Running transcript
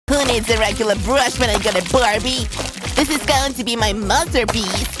needs a regular brush when I get a Barbie? This is going to be my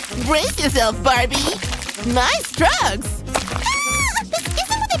masterpiece. Brace yourself, Barbie. Nice strokes. This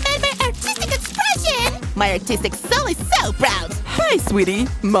isn't what I meant by artistic expression. My artistic soul is so proud. Hi, sweetie.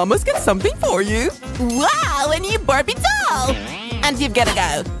 Mama's got something for you. Wow, a new Barbie doll. And you've got to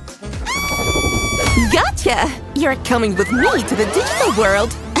go. Gotcha! You're coming with me to the digital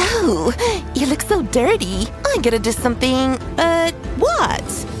world. Oh, you look so dirty. I gotta do something,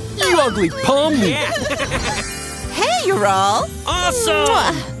 what? You ugly Pomni! Hey, you're all. Awesome!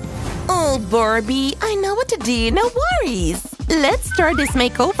 Mwah. Oh, Barbie, I know what to do, no worries. Let's start this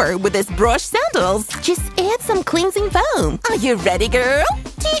makeover with these brush sandals. Just add some cleansing foam. Are you ready, girl?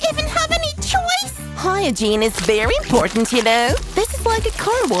 Do you even have any choice? Hygiene is very important, you know. This is like a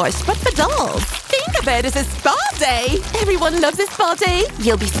car wash, but for dolls. Think of it as a spa day. Everyone loves a spa day.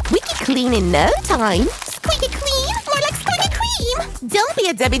 You'll be squeaky clean in no time. Squeaky clean? More like squeaky cream. Don't be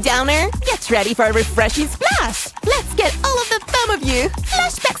a Debbie Downer. Get ready for a refreshing splash. Let's get all of the foam of you.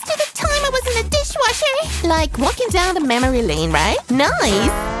 Flashbacks to the time I was in the dishwasher. Like walking down the memory lane, right? Nice.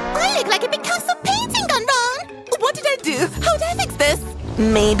 I look like a Picasso painting gone wrong. What did I do? How did I fix this?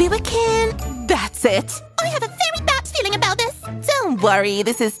 Maybe we can. That's it. I have a very bad feeling about this. Don't worry,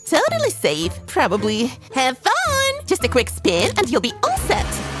 this is totally safe. Probably. Have fun! Just a quick spin and you'll be all set.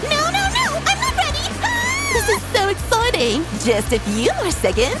 No, I'm not ready. This is so exciting. Just a few more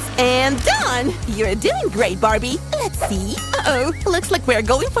seconds and done. You're doing great, Barbie. Let's see. Uh-oh, looks like we're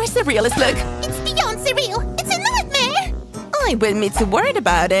going for a surrealist look. It's beyond surreal. It's a nightmare. I wouldn't be too worried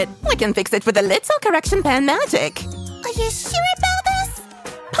about it. We can fix it with a little correction pen magic. Are you sure about this?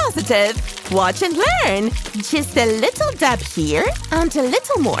 Positive. Watch and learn. Just a little dab here and a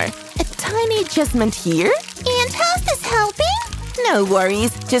little more. A tiny adjustment here. And how's this helping? No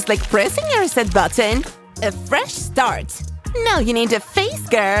worries. Just like pressing your reset button. A fresh start. Now you need a face,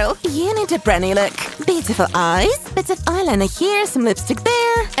 girl. You need a brand new look. Beautiful eyes. Bits of eyeliner here, some lipstick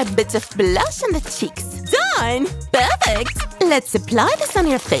there. A bit of blush on the cheeks. Done! Perfect! Let's apply this on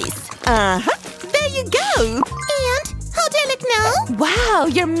your face. Uh-huh. There you go! And how do I look now? Wow,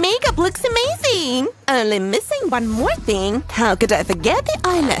 your makeup looks amazing! Only missing one more thing. How could I forget the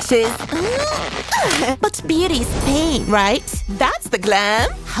eyelashes? But beauty's pain, right? That's the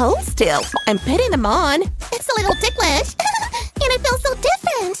glam. Hold still. I'm putting them on. It's a little ticklish. And I feel so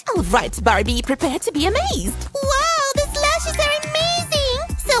different. All right, Barbie, prepare to be amazed. Wow, these lashes are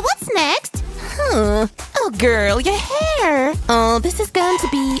amazing. So what's next? Oh, girl, your hair. Oh, this is going to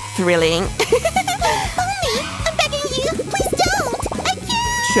be thrilling. Pomni, I'm begging you. Please don't. I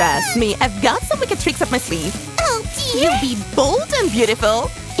can't. Trust me, I've got some wicked tricks up my sleeve. Oh, dear. You'll be bold and beautiful.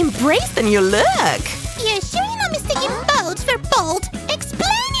 Embrace the new look. You're sure you're not mistaking bold for bold?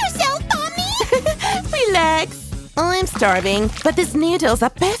 Explain yourself, Pomni. Relax. I'm starving, but these noodles are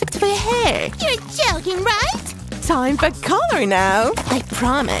perfect for your hair. You're joking, right? Time for color now. I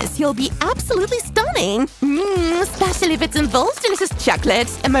promise you'll be absolutely stunning. Especially if it involves delicious chocolate.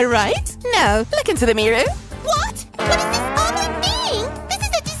 Am I right? No, look into the mirror. What? What is this ugly thing? This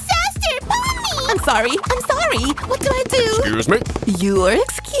is a disaster, Pomni! I'm sorry. What do I do? Excuse me? You are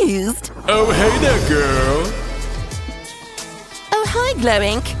excused. Oh, hey there, girl. Oh, hi,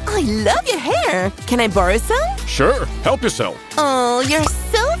 Glowink. I love your hair. Can I borrow some? Sure, help yourself. Oh, you're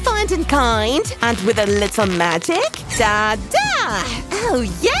so fine and kind. And with a little magic, ta-da! Oh,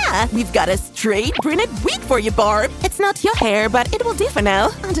 yeah! We've got a straight brunette wig for you, Barb. It's not your hair, but it will do for now.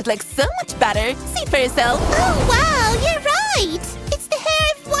 And it looks so much better. See it for yourself. Oh, wow, you're right. It's the hair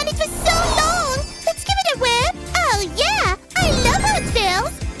I've wanted for so long. Let's give it a whip. Oh, yeah. I love how it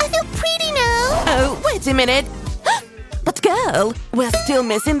feels. I feel pretty now. Oh, wait a minute. But girl, we're still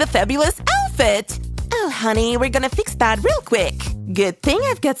missing the fabulous outfit. Oh, honey, we're gonna fix that real quick. Good thing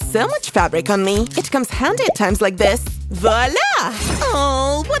I've got so much fabric on me. It comes handy at times like this. Voila!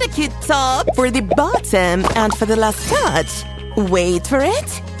 Oh, what a cute top for the bottom and for the last touch. Wait for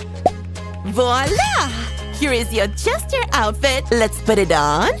it. Voila! Here is your your outfit. Let's put it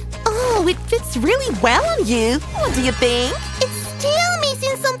on. Oh, it fits really well on you. What do you think? It's still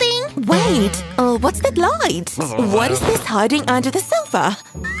missing something. Wait, what's that light? What is this hiding under the sofa?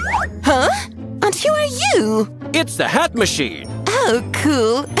 Huh? And who are you? It's the hat machine. Oh,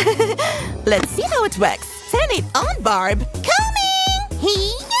 cool. Let's see how it works. Turn it on, Barb. Coming!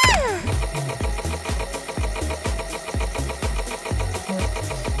 Here!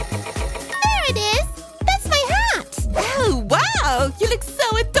 There it is! That's my hat! Oh, wow! You look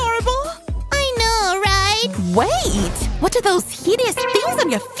so adorable! I know, right? Wait! What are those hideous things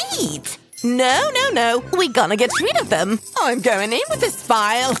on your feet? No. We're gonna get rid of them. I'm going in with this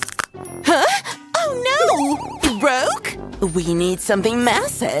file. Huh? Oh, no! You broke? We need something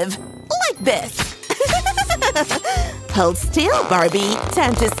massive. Like this. Hold still, Barbie.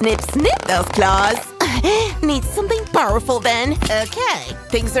 Time to snip those claws. Need something powerful then. Okay,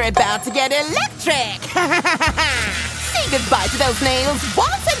 things are about to get electric! Say goodbye to those nails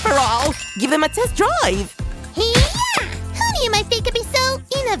once and for all. Give them a test drive. Yeah! Who knew my feet could be so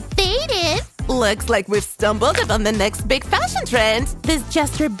innovative? Looks like we've stumbled upon the next big fashion trend. These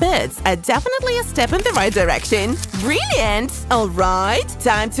gesture boots are definitely a step in the right direction. Brilliant! Alright,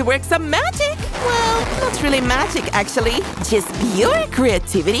 time to work some magic. Well, not really magic actually. Just pure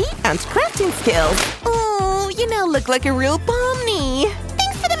creativity and crafting skills. Oh, you now look like a real Pomni.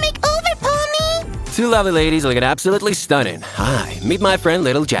 Thanks for the makeover, Pomni! Two lovely ladies looking absolutely stunning. Hi, meet my friend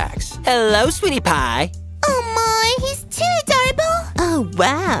Little Jax. Hello, sweetie pie. Oh my, he's too adorable! Oh,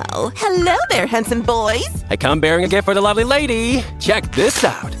 wow. Hello there, handsome boys. I come bearing a gift for the lovely lady. Check this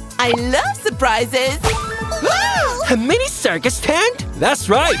out. I love surprises. Wow! A mini circus tent? That's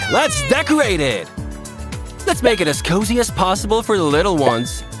right, let's decorate it. Let's make it as cozy as possible for the little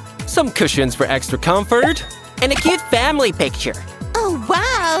ones. Some cushions for extra comfort. And a cute family picture. Oh,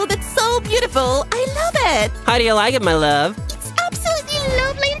 wow, that's so beautiful. I love it. How do you like it, my love? It's absolutely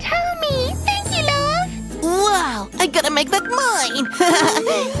lovely and homey! Thank you, love! Wow, I gotta make that mine!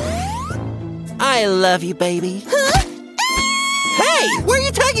 I love you, baby. Hey, where are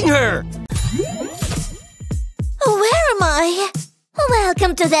you taking her? Where am I?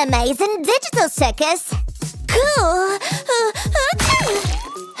 Welcome to the Amazing Digital Circus! Cool!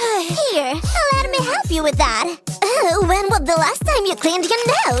 Here, let me help you with that. When was the last time you cleaned your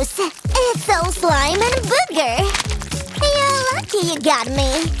nose? It's all slime and booger. You're lucky you got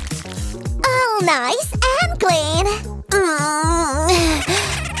me. All nice and clean.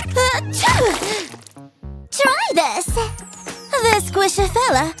 Try this. The squishy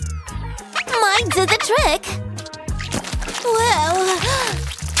fella might do the trick. Well,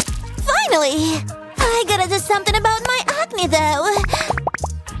 finally! I gotta do something about my acne, though.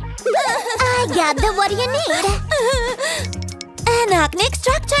 I got the what you need. An acne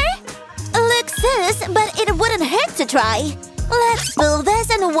extractor? Looks sus, but it wouldn't hurt to try. Let's pull this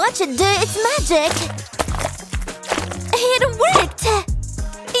and watch it do its magic. It worked!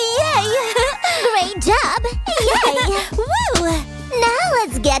 Yay! Great job! Yay! Woo! Now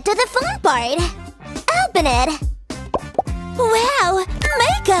let's get to the fun part. Open it. Wow!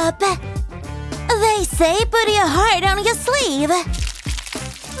 Makeup! They say put your heart on your sleeve.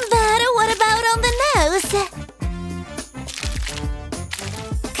 But what about on the nose?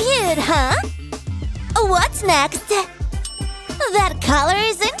 Cute, huh? What's next? That color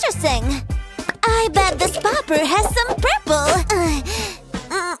is interesting. I bet this popper has some purple.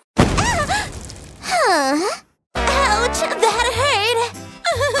 Huh? Ouch! That hurt!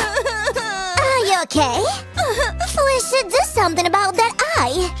 Are you okay? We should do something about that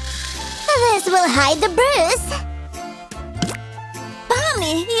eye. This will hide the bruise.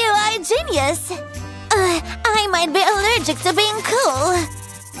 Pomni, you are a genius. I might be allergic to being cool.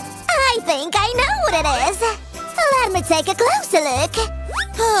 I think I know what it is. Let me take a closer look.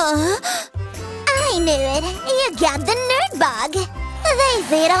 I knew it. You got the nerd bug. They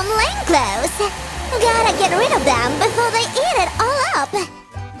feed on lame clothes. Gotta get rid of them before they eat it all up.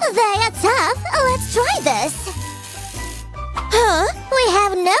 They are tough. Let's try this. We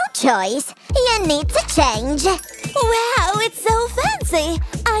have no choice. You need to change. Wow, it's so fancy.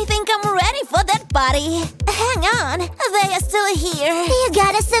 I think I'm ready for that party. Hang on, they are still here. You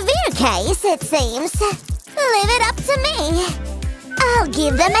got a severe case, it seems. Leave it up to me. I'll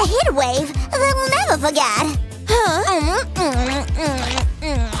give them a heat wave they'll never forget.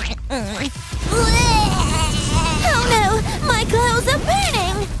 Oh no, my clothes are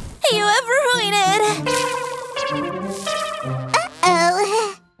burning. You have ruined it.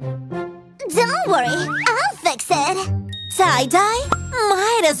 Uh-oh. Don't worry, I'll fix it. Tie-dye?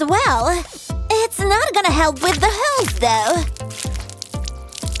 Might as well. It's not gonna help with the holes, though.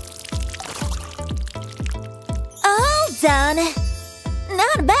 All done.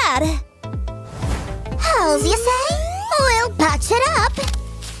 Not bad. Holes, you say? We'll patch it up.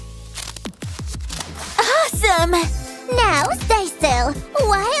 Awesome! Now stay still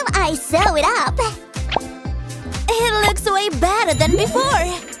while I sew it up. It looks way better than before.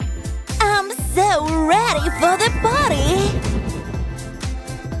 I'm so ready for the party.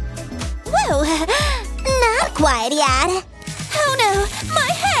 Whoa, not quite yet. Oh no,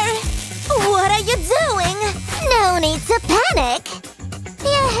 my hair! What are you doing? No need to panic.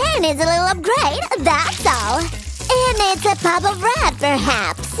 Your hair needs a little upgrade, that's all. It needs a pop of red,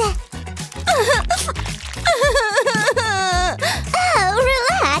 perhaps. Oh,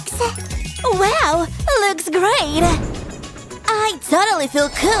 relax. Wow, looks great. I totally feel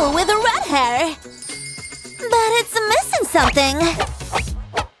cool with red hair. But it's missing something.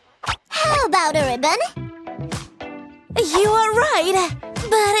 How about a ribbon? You are right,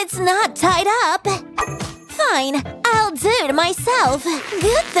 but it's not tied up. Fine, I'll do it myself.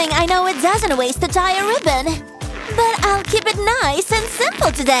 Good thing I know it doesn't waste to tie a ribbon. But I'll keep it nice and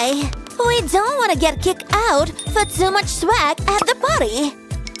simple today. We don't want to get kicked out for too much swag at the party.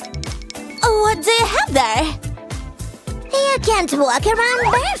 What do you have there? You can't walk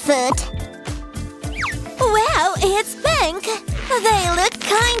around barefoot. Wow, it's pink. They look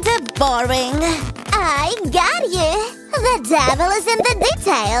kinda boring. I got you. The devil is in the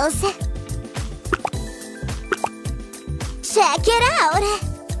details. Check it out.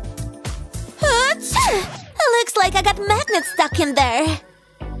 Looks like I got magnets stuck in there.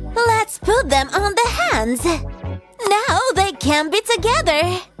 Let's put them on the hands. Now they can be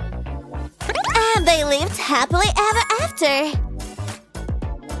together. And they lived happily ever after.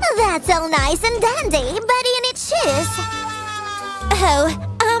 That's all nice and dandy, but you need shoes. Oh,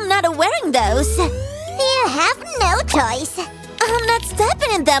 I'm not wearing those. You have no choice. I'm not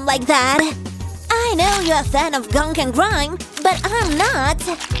stepping in them like that. I know you're a fan of gunk and grime, but I'm not.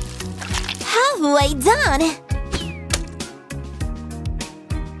 Halfway done.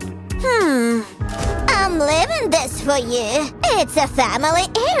 I'm leaving this for you. It's a family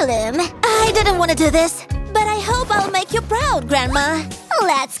heirloom. I didn't want to do this, but I hope I'll make you proud, Grandma.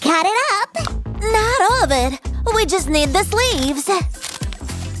 Let's cut it up. Not all of it. We just need the sleeves.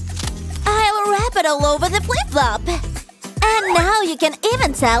 I'll wrap it all over the flip-flop. And now you can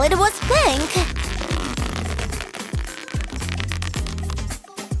even tell it was pink.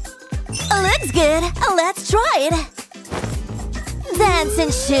 Looks good. Let's try it.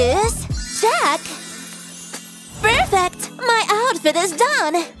 Dancing shoes. Check. Perfect. My outfit is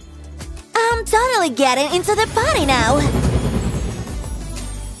done. I'm totally getting into the party now.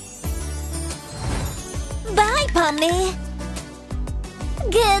 Bye, Pomni.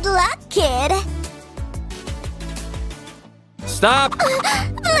 Good luck, kid. Stop!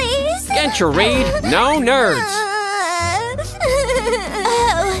 Please? Can't you read? No nerds!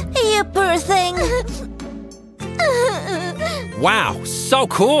 Oh, you poor thing. Wow, so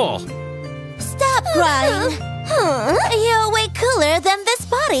cool! Stop crying. You're way cooler than this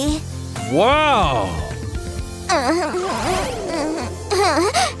party. Whoa!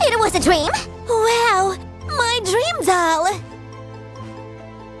 It was a dream? Wow, my dream doll.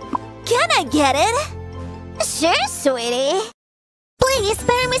 Can I get it? Sure, sweetie. Please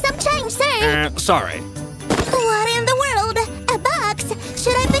spare me some change, sir. Sorry. What in the world? A box?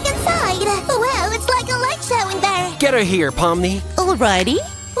 Should I pick inside? Wow, it's like a light show in there. Get her here, Pomni. Alrighty.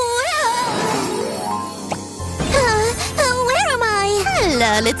 Where am I?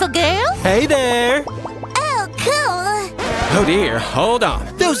 Hello, little girl. Hey there! Oh, cool. Oh dear, hold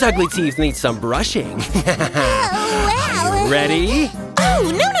on. Those ugly teeth need some brushing. Oh, wow. Ready?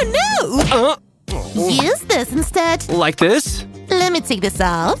 Oh, no. Use this instead. Like this? Let me take this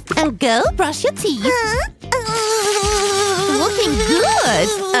off and go brush your teeth. Looking good.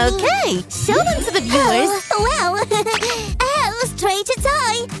 Okay, show them to the viewers. Wow. Oh, straight to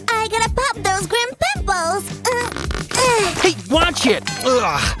tie. I gotta pop those grim pimples. Hey, watch it!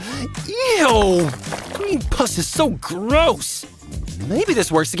 Ugh. Ew! Green pus is so gross. Maybe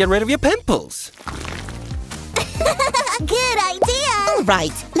this works to get rid of your pimples. Good idea.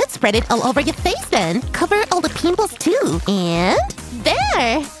 Right, let's spread it all over your face then. Cover all the pimples too. And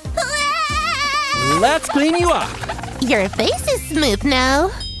there. Let's clean you up. Your face is smooth now.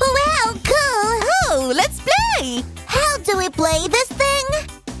 Wow, cool. Oh, let's play. How do we play this thing?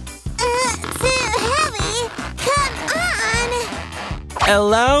 Too heavy. Come on.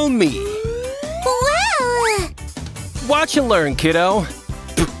 Allow me. Wow. Watch and learn, kiddo.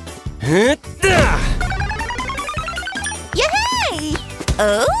 Yay!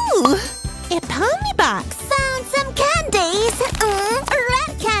 Oh, a Pomni box. Found some candies.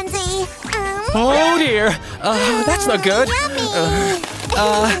 Red candy. Oh dear. That's not good. Yummy.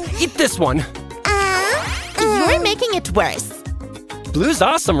 Eat this one. You're making it worse. Blue's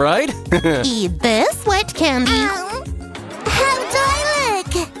awesome, right? Eat this white candy. How do I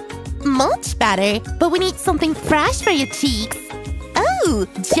look? Much better, but we need something fresh for your cheeks. Oh,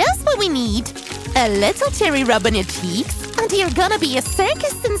 just what we need. A little cherry rub on your cheeks, and you're gonna be a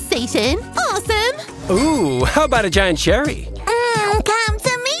circus sensation. Awesome! Ooh, how about a giant cherry? Come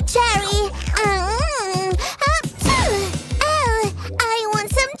to me, cherry. I want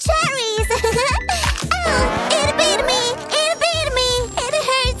some cherries. It bit me. It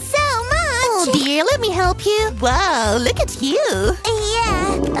hurts so much. Oh dear, let me help you. Wow, look at you.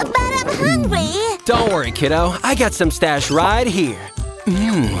 Yeah, but I'm hungry. Don't worry, kiddo. I got some stash right here.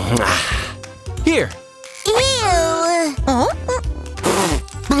 Here. Ew!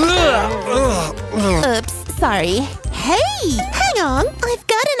 Oops, sorry. Hey, hang on. I've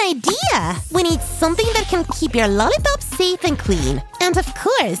got an idea. We need something that can keep your lollipop safe and clean. And of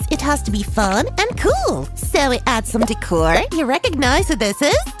course, it has to be fun and cool. So we add some decor. You recognize who this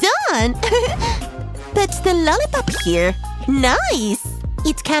is? Done! But the lollipop here, nice!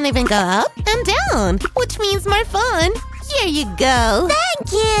 It can even go up and down, which means more fun. Here you go.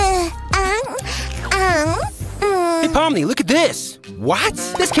 Thank you! Hey, Pomni, look at this. What?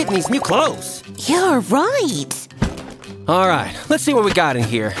 This kid needs new clothes. You're right. All right, let's see what we got in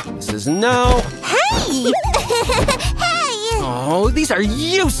here. This is no. Hey! Hey! Oh, these are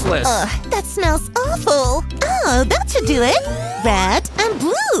useless. That smells awful. Oh, that should do it. Red and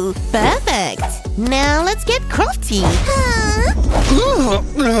blue. Perfect. Now let's get crafty.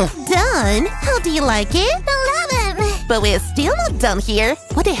 Done. How do you like it? 11! But we're still not done here.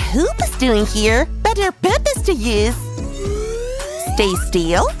 What a hoop is doing here. Better put this to use. Stay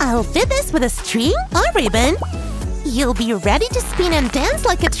still. I'll fit this with a string or ribbon. You'll be ready to spin and dance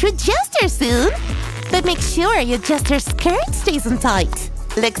like a true jester soon. But make sure your jester skirt stays on tight.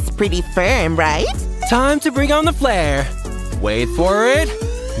 Looks pretty firm, right? Time to bring on the flare. Wait for it.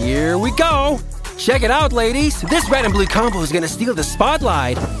 Here we go. Check it out, ladies. This red and blue combo is gonna steal the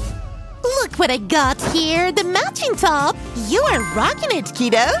spotlight. Look what I got here, the matching top. You are rocking it,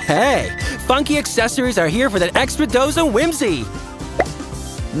 kiddo. Hey, funky accessories are here for that extra dose of whimsy.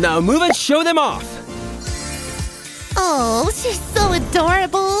 Now move and show them off. Oh, she's so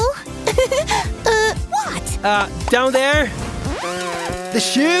adorable. What? Down there. The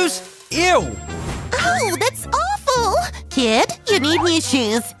shoes? Ew. Oh, that's awful. Kid, you need new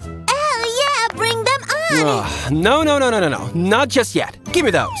shoes. Oh yeah, bring them on! No. Not just yet. Give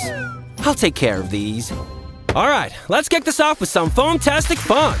me those. I'll take care of these. All right, let's kick this off with some fantastic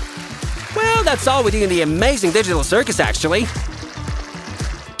fun. Well, that's all we do in the Amazing Digital Circus, actually.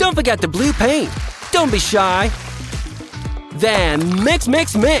 Don't forget the blue paint. Don't be shy. Then mix.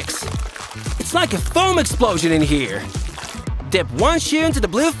 It's like a foam explosion in here. Dip one shoe into the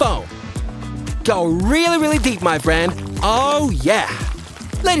blue foam. Go really deep, my friend. Oh, yeah.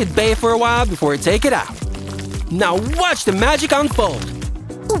 Let it bathe for a while before you take it out. Now watch the magic unfold.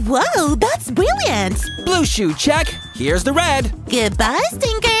 Whoa, that's brilliant. Blue shoe check. Here's the red. Goodbye,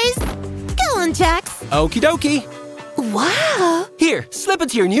 stinkers. Go on, Jax. Okie dokie. Wow. Here, slip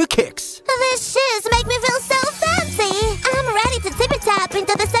into your new kicks. These shoes make me feel so fancy! I'm ready to tippy-tap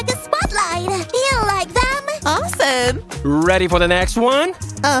into the second spotlight! You like them? Awesome. Ready for the next one?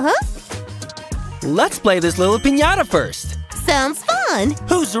 Uh-huh. Let's play this little piñata first. Sounds fun.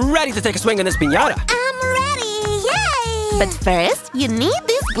 Who's ready to take a swing on this piñata? I'm ready! Yay! But first, you need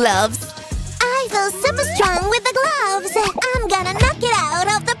these gloves. I feel super strong with the gloves! I'm gonna knock it out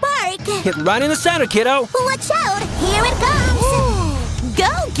of the park! Hit right in the center, kiddo. Watch out! Here it comes! Go,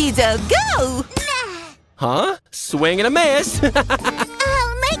 kiddo, go. Huh? Swing and a miss.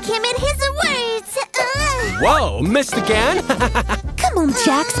 I'll make him eat his words! Whoa, missed again? Come on,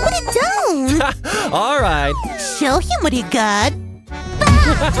 Jax, put it down. All right. Show him what you got.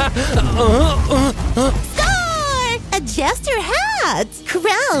 Score! A jester hat!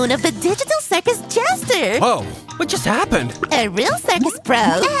 Crown of the Digital Circus Jester! Whoa, what just happened? A real circus pro!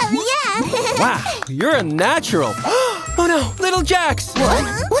 Oh, yeah! Wow, you're a natural. Oh no, little Jax!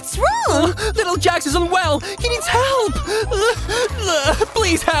 What? What's wrong? Little Jax is unwell. He needs help.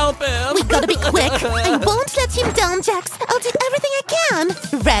 Please help him. We gotta be quick. I won't let him down, Jax. I'll do everything I can.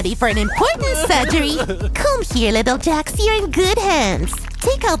 Ready for an important surgery. Come here, little Jax. You're in good hands.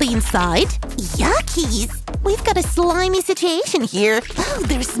 Take out the inside. Yuckies. We've got a slimy situation here. Oh,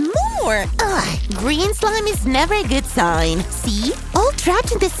 there's more. Ugh, green slime is never a good sign. See? All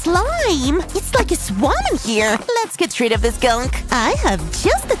trapped in this slime. It's like a swarm in here. Let's get rid of this gunk. I have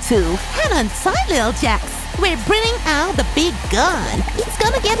just the tool. Hang on tight, little Jax. We're bringing out the big gun. It's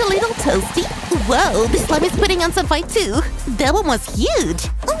gonna get a little toasty. Whoa, this slime is putting on some fight too. That one was huge.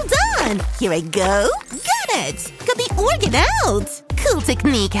 All done. Here I go. Got it. Got the organ out. Cool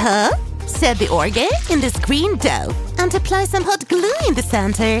technique, huh? Set the organ in this green dough and apply some hot glue in the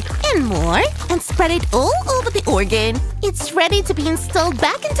center and more and spread it all over the organ. It's ready to be installed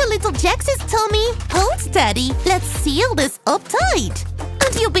back into little Jax's tummy. Hold steady. Let's seal this up tight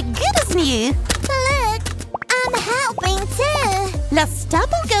and you'll be good as new. Look, I'm helping too! Last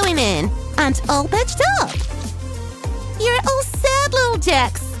staple going in and all patched up. You're all set, little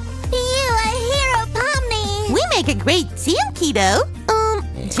Jax. You a hero, Pomni! We make a great team, kiddo.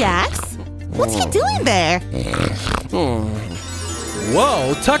 Jax? What's he doing there?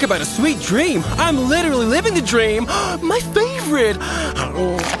 Whoa, talk about a sweet dream. I'm literally living the dream. My favorite.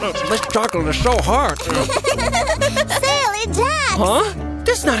 This chocolate is so hard. Silly Jax! Huh?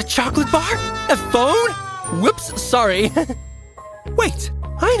 This is not a chocolate bar. A phone? Whoops, sorry. Wait,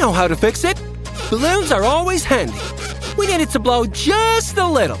 I know how to fix it. Balloons are always handy. We need it to blow just a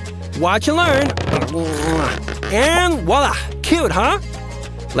little. Watch and learn. And voila, cute, huh?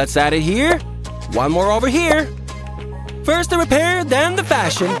 Let's add it here. One more over here. First the repair, then the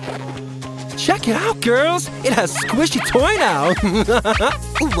fashion. Check it out, girls. It has squishy toy now.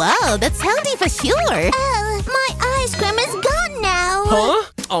 Wow, that's handy for sure. Oh, my ice cream is gone now. Huh?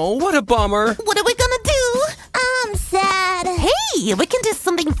 Oh, what a bummer. What are we gonna do? I'm sad. Hey, we can do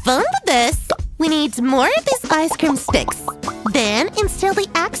something fun with this. We need more of these ice cream sticks. Then install the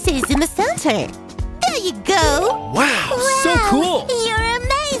axes in the center. There you go. Wow, so cool. You're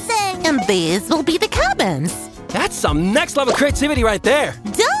amazing. And these will be the cabins. That's some next level creativity right there.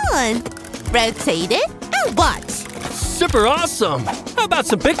 Done. Rotate it and watch. Super awesome. How about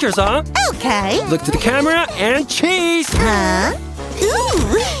some pictures, huh? Okay. Look to the camera and cheese. Huh?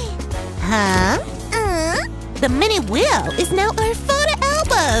 Ooh. Huh? The mini wheel is now our photo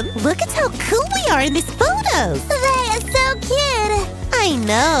album. Look at how cool we are in these photos. They are so cute. I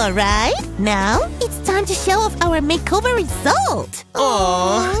know, right? Now, it's time to show off our makeover result.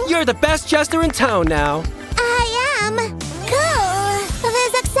 Aw, you're the best jester in town now. I am. Cool.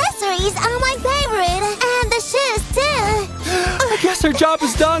 These accessories are my favorite. And the shoes, too. I guess our job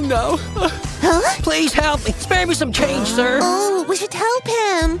is done now. Huh? Please help me. Spare me some change, sir. Oh, we should help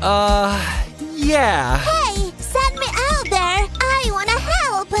him. Yeah. Hey, send me out there. I want to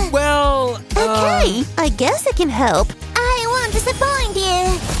help. Well, Okay, I guess I can help. I won't disappoint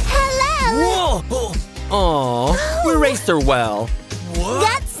you. Hello. Whoa. Aw, we raised her well.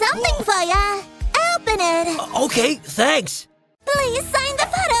 Got something for ya. Open it. Okay, thanks. Please sign the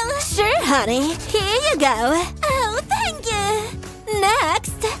photo. Sure, honey. Here you go. Oh, thank you.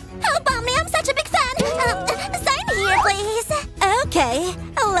 Next. Oh, Pomni, I'm such a big fan. Sign here, please. Okay.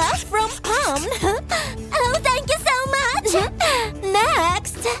 Love from Pom. Oh, thank you so much.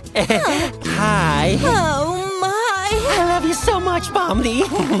 Next. Hi. Oh, my. I love you so much, Pomni.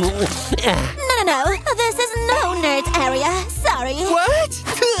 No. This is no nerd area. Sorry. What?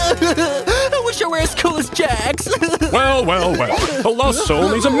 I wish I were as cool as Jax. Well. The lost soul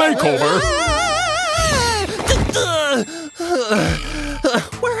needs a makeover.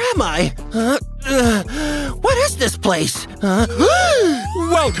 Where am I? What is this place?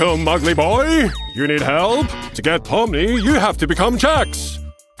 Welcome, ugly boy. You need help? To get Pomni, you have to become Jax.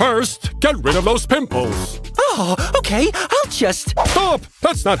 First, get rid of those pimples. Oh, okay. I'll just... Stop!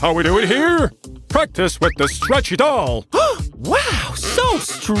 That's not how we do it here. Practice with the stretchy doll. Wow, so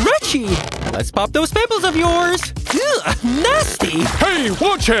stretchy. Let's pop those pimples of yours. Ugh, nasty. Hey,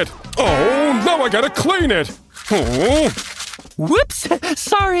 watch it. Oh, now I gotta clean it. Oh. Whoops,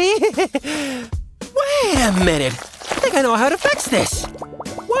 sorry. Wait a minute. I think I know how to fix this.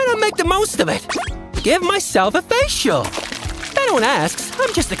 Why not make the most of it? Give myself a facial. If anyone asks,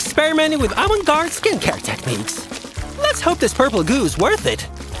 I'm just experimenting with avant-garde skincare techniques. Let's hope this purple goo is worth it.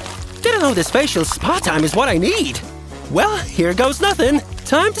 Didn't know this facial spa time is what I need. Well, here goes nothing.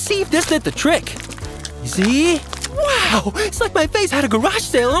 Time to see if this did the trick. See? Wow, it's like my face had a garage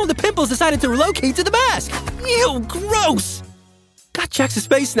sale and all the pimples decided to relocate to the mask. Ew, gross. Got Jax's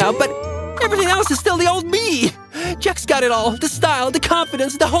face now, but everything else is still the old me. Jax got it all. The style, the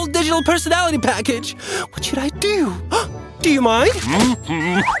confidence, the whole digital personality package. What should I do? Do you mind?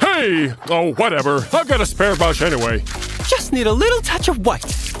 Hey! Oh, whatever. I've got a spare brush anyway. Just need a little touch of white.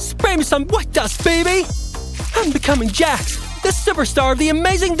 Spray me some white dust, baby. I'm becoming Jax, the superstar of the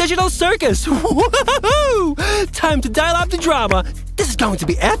Amazing Digital Circus. Woohoo! Time to dial up the drama. This is going to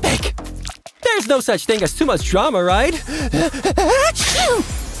be epic. There's no such thing as too much drama, right?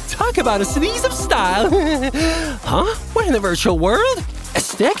 Talk about a sneeze of style. Huh? We're in the virtual world? A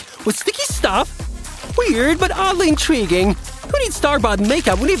stick with sticky stuff? Weird, but oddly intriguing. Who needs star-bought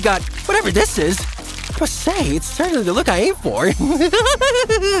makeup when you've got whatever this is? I must say, it's certainly the look I aim for.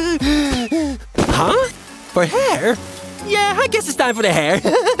 Huh? For hair? Yeah, I guess it's time for the hair.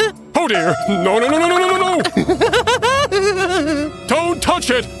 Oh dear! No! Don't touch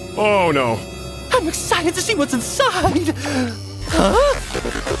it! Oh no. I'm excited to see what's inside. Huh?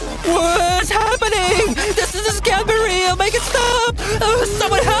 What's happening? This is a scam for real. Make it stop.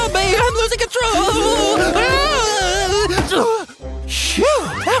 Someone help me. I'm losing control. Phew,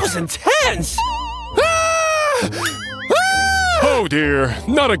 that was intense. Oh dear.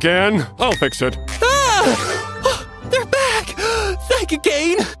 Not again. I'll fix it. They're back. Thank you,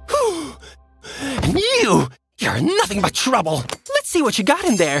 Kane. And you're nothing but trouble. Let's see what you got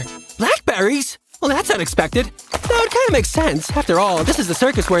in there. Blackberries? Well, that's unexpected. No, it kind of makes sense. After all, this is the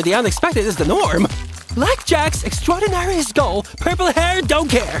circus where the unexpected is the norm. Blackjack's extraordinary is goal. Purple hair, don't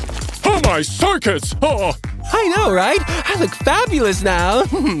care. Oh, my circus! Oh. I know, right? I look fabulous now.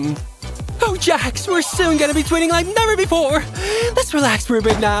 Oh, Jax, we're soon gonna be twinning like never before. Let's relax for a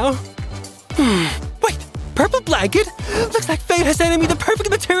bit now. Wait, purple blanket? Looks like fate has sent me the perfect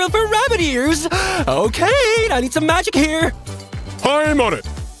material for rabbit ears. Okay, I need some magic here. I'm on it.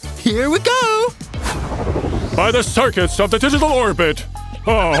 Here we go. By the circuits of the digital orbit.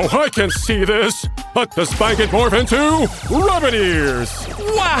 Oh, I can see this. Let this blanket morph into rabbit ears.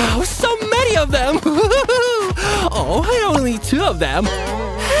 Wow, so many of them. Oh, I only need 2 of them.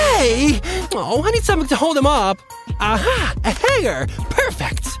 Hey! Oh, I need something to hold them up. Aha! A hanger!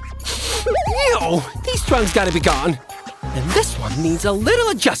 Perfect! Ew! These trunks gotta be gone. And this one needs a little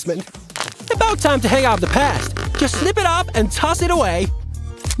adjustment. About time to hang out the past. Just snip it off and toss it away.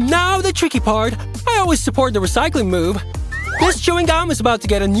 Now the tricky part. I always support the recycling move. This chewing gum is about to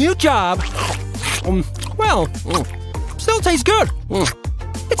get a new job. Still tastes good.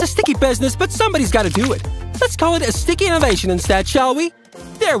 It's a sticky business, but somebody's gotta do it. Let's call it a sticky innovation instead, shall we?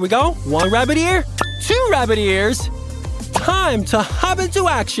 There we go. 1 rabbit ear, 2 rabbit ears. Time to hop into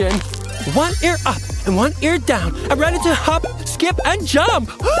action. 1 ear up and 1 ear down. I'm ready to hop, skip, and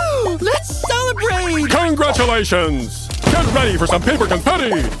jump. Let's celebrate! Congratulations! Get ready for some paper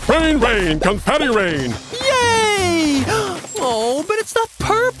confetti! Rain, rain, confetti rain! Yay! Oh, but it's not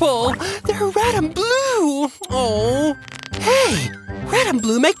purple. They're red and blue. Oh. Hey, red and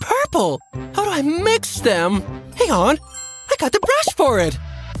blue make purple. How do I mix them? Hang on. I got the brush for it.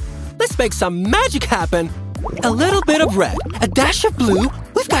 Let's make some magic happen. A little bit of red, a dash of blue.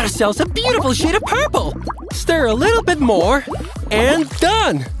 We've got ourselves a beautiful shade of purple. Stir a little bit more. And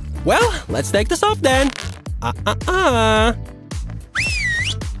done. Well, let's take this off then.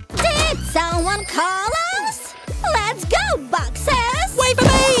 Did someone call us? Let's go, boxes! Wait for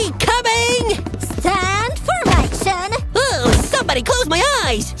me! Coming! Stand formation! Oh, somebody close my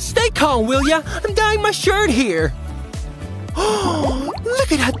eyes! Stay calm, will ya? I'm dyeing my shirt here. Oh,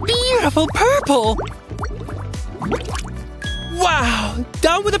 look at that beautiful purple! Wow!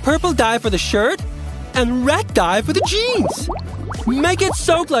 Done with the purple dye for the shirt and red dye for the jeans. Make it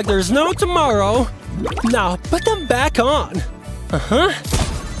soak like there's no tomorrow. Now put them back on.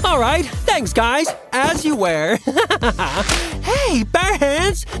 Alright, thanks guys. As you wear. Hey, bare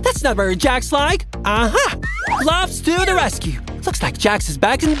hands! That's not very Jax-like. Gloves to the rescue. Looks like Jax is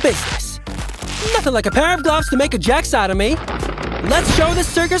back in business. Nothing like a pair of gloves to make a Jax out of me. Let's show the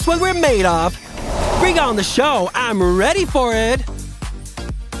circus what we're made of. Bring on the show. I'm ready for it.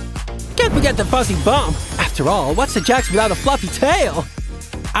 Can't forget the fuzzy bump. After all, what's a Jax without a fluffy tail?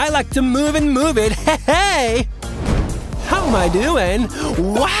 I like to move and move it. Hey! How am I doing?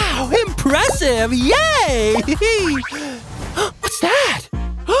 Wow, impressive! Yay! What's that?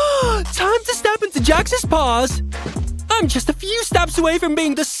 Time to step into Jax's paws. I'm just a few steps away from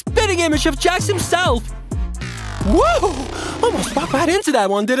being the spitting image of Jax himself. Whoa! Almost walked right into that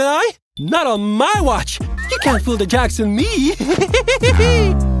one, didn't I? Not on my watch. You can't fool the Jax and me.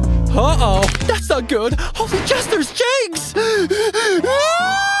 Uh-oh, that's not good. Holy Jester's Jax!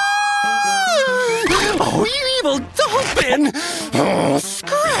 Oh, you evil dolphin! Oh,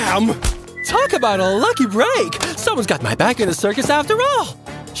 scram! Talk about a lucky break! Someone's got my back in the circus after all!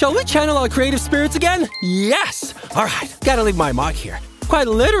 Shall we channel our creative spirits again? Yes! Alright, gotta leave my mark here. Quite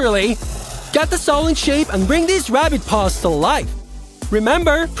literally. Get the soul in shape and bring these rabbit paws to life.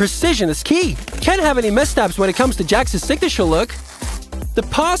 Remember, precision is key. Can't have any missteps when it comes to Jax's signature look. The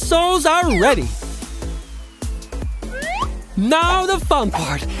paw soles are ready. Now the fun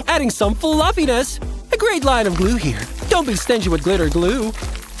part, adding some fluffiness. A great line of glue here. Don't be stingy with glitter glue.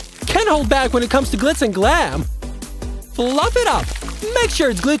 Can't hold back when it comes to glitz and glam. Fluff it up. Make sure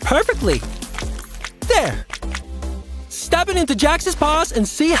it's glued perfectly. There. Step it into Jax's paws and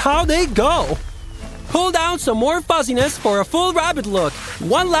see how they go. Pull down some more fuzziness for a full rabbit look.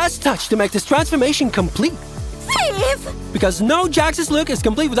 One last touch to make this transformation complete. Thief! Because no Jax's look is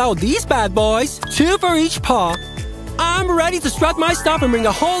complete without these bad boys. 2 for each paw. I'm ready to strut my stuff and bring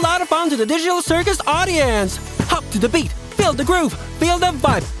a whole lot of fun to the Digital Circus audience. Hop to the beat, feel the groove, feel the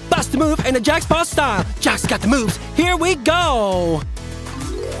vibe. Bust a move in a Jax paw style. Jax got the moves. Here we go.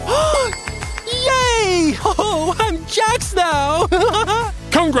 Yay! Oh, I'm Jax now.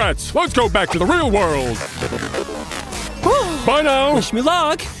 Congrats! Let's go back to the real world. Bye now. Wish me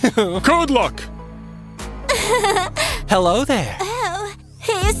luck. Good luck. Hello there. Oh,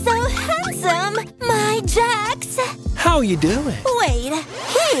 he's so handsome, my Jax. How you doing? Wait,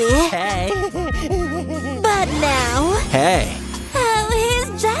 he? Hey. But now? Hey.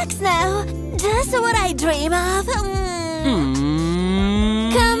 now. Just what I dream of.